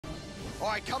All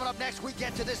right, coming up next, we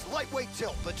get to this lightweight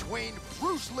tilt between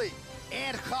Bruce Lee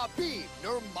and Chabib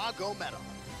Nurmagomiedow.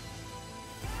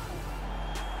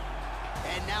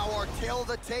 And now our tail of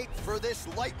the tape for this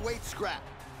lightweight scrap.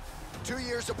 2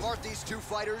 years apart, these two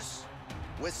fighters,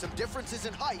 with some differences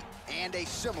in height and a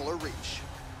similar reach.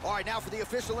 All right, now for the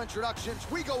official introductions,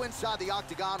 we go inside the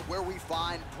octagon where we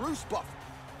find Bruce Buffer.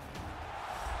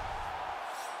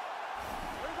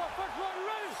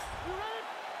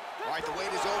 All right, the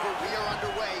wait is over. We are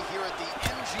underway here at the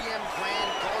MGM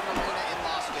Grand Garden Arena in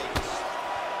Las Vegas.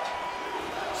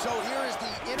 So here is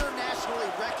the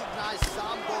internationally recognized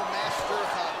Sambo master,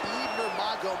 Chabib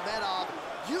Nurmagomiedow.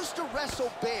 Used to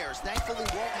wrestle bears. Thankfully,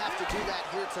 won't have to do that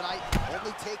here tonight.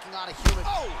 Only taking on a human.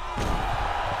 Oh!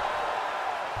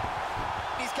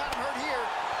 He's got him hurt here.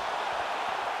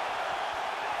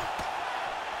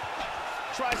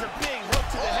 Tries a big hook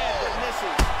to the head, but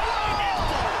misses.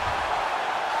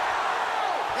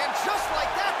 And just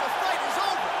like that, the fight is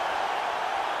over.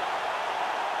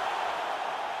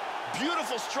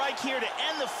 Beautiful strike here to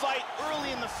end the fight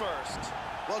early in the first.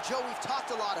 Well, Joe, we've talked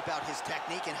a lot about his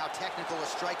technique and how technical a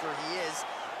striker he is,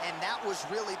 and that was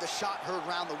really the shot heard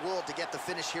around the world to get the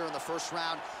finish here in the first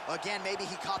round. Again, maybe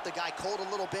he caught the guy cold a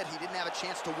little bit. He didn't have a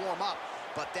chance to warm up,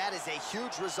 but that is a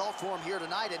huge result for him here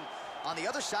tonight, and on the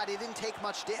other side, he didn't take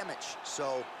much damage.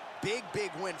 So, big,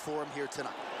 big win for him here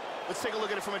tonight. Let's take a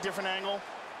look at it from a different angle.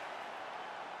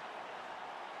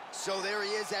 So there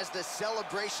he is as the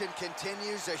celebration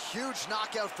continues. A huge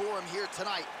knockout for him here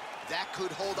tonight. That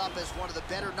could hold up as one of the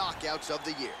better knockouts of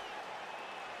the year.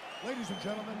 Ladies and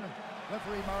gentlemen,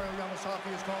 referee Mario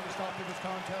Yamasaki has called a stop to this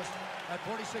contest at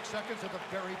 46 seconds of the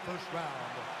very first round.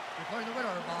 Declaring the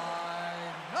winner by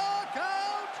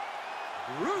knockout,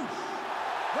 Bruce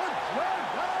the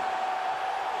Dragon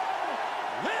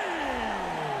Lee!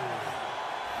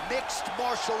 Mixed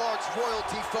martial arts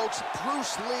royalty, folks.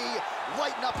 Bruce Lee,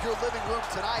 lighten up your living room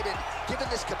tonight and giving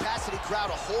this capacity crowd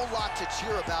a whole lot to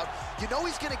cheer about. You know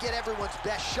he's going to get everyone's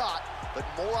best shot, but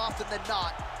more often than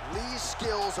not, Lee's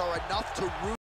skills are enough to root